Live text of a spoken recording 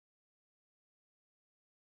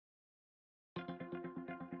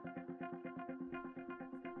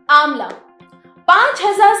आंवला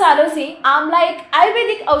 5000 सालों से आंवला एक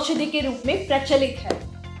आयुर्वेदिक औषधि के रूप में प्रचलित है।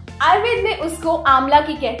 आयुर्वेद में उसको आंवला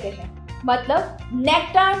की कहते हैं, मतलब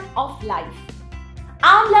नेक्टर ऑफ लाइफ।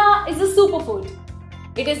 आंवला is a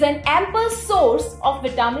superfood. It is an ample source of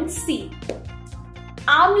vitamin C.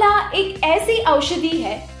 आंवला एक ऐसी औषधि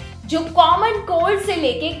है जो कॉमन कोल्ड से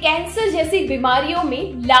लेके कैंसर जैसी बीमारियों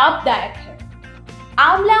में लाभदायक है।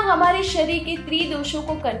 आंवला हमारे शरीर के त्रिदोषों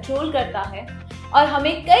को कंट्रोल करता है और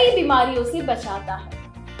हमें कई बीमारियों से बचाता है।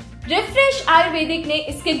 रिफ्रेश आयुर्वेदिक ने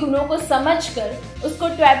इसके गुणों को समझकर उसको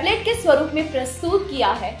टैबलेट के स्वरूप में प्रस्तुत किया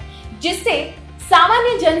है, जिससे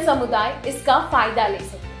सामान्य जन समुदाय इसका फायदा ले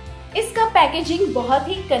सके। इसका पैकेजिंग बहुत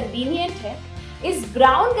ही कन्वीनियंट है। इस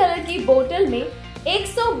ब्राउन कलर की बोतल में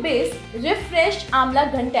 120 रिफ्रेश आंवला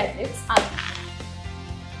घन टैबलेट्स आती हैं।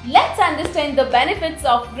 Let's understand the benefits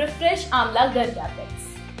of refresh amla ghan tablets.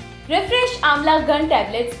 Refresh amla ghan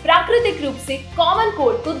tablets प्राकृतिक रूप से कॉमन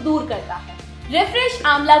कोल्ड को दूर करता है। रिफ्रेश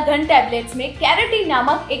आंवला घन टैबलेट्स में कैरोटीन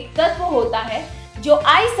नामक एक तत्व होता है जो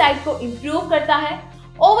आई साइट को इम्प्रूव करता है,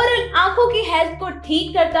 ओवरऑल आंखों की हेल्थ को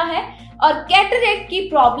ठीक करता है और कैटरेक्ट की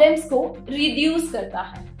प्रॉब्लम्स को रिड्यूस करता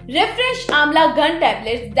है। Refresh amla ghan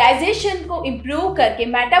tablets digestion को इम्प्रूव करके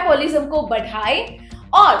मेटाबॉलिज्म को बढ़ाए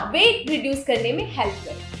और वेट रिड्यूस करने में हेल्प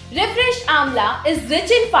करे। Refresh amla is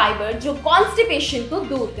rich in fibre जो कॉन्स्टिपेशन को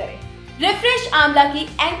दूर करे। रिफ्रेश आंवला की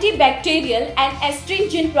antibacterial and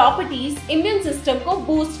astringent properties immune system को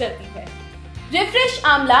बूस्ट करती है। Refresh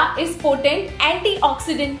amla is potent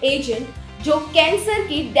antioxidant agent जो कैंसर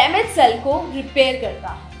की डैमेज सेल को रिपेयर करता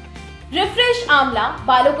है। रिफ्रेश आंवला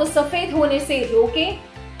बालों को सफेद होने से रोके,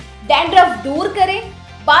 डैंड्रफ दूर करे,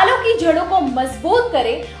 बालों की जड़ों को मजबूत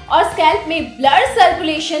करे और स्कैल्प में ब्लड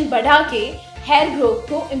सर्कुलेशन बढ़ा के हेयर ग्रोथ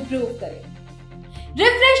को इम्प्रूव करे।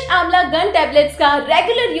 रिफ्रेश आंवला गन टैबलेट्स का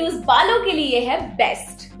रेगुलर यूज बालों के लिए है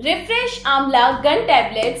best. Refresh amla ghan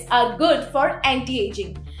tablets are good for anti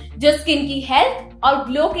ageing, जो स्किन की हेल्थ और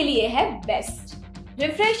ग्लो के लिए है बेस्ट।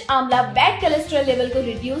 रिफ्रेश आंवला बैड कोलेस्ट्रॉल लेवल को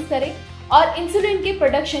रिड्यूस करे और इंसुलिन के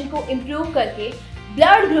प्रोडक्शन को इम्प्रूव करके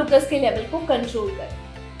ब्लड ग्लूकोज के लेवल को कंट्रोल करे।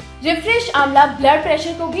 रिफ्रेश आंवला ब्लड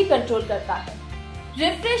प्रेशर को भी कंट्रोल करता है।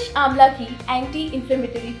 रिफ्रेश आंवला की anti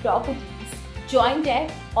inflammatory properties joint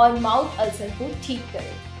egg और माउथ अल्सर को ठीक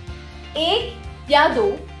करे। 1 या 2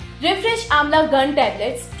 refresh amla ghan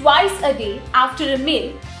tablets twice a day after a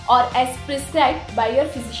meal और as prescribed by your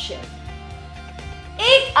physician.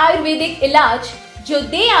 एक आयुर्वेदिक इलाज जो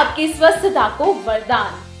दे आपकी स्वस्थता को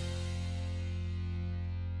वरदान।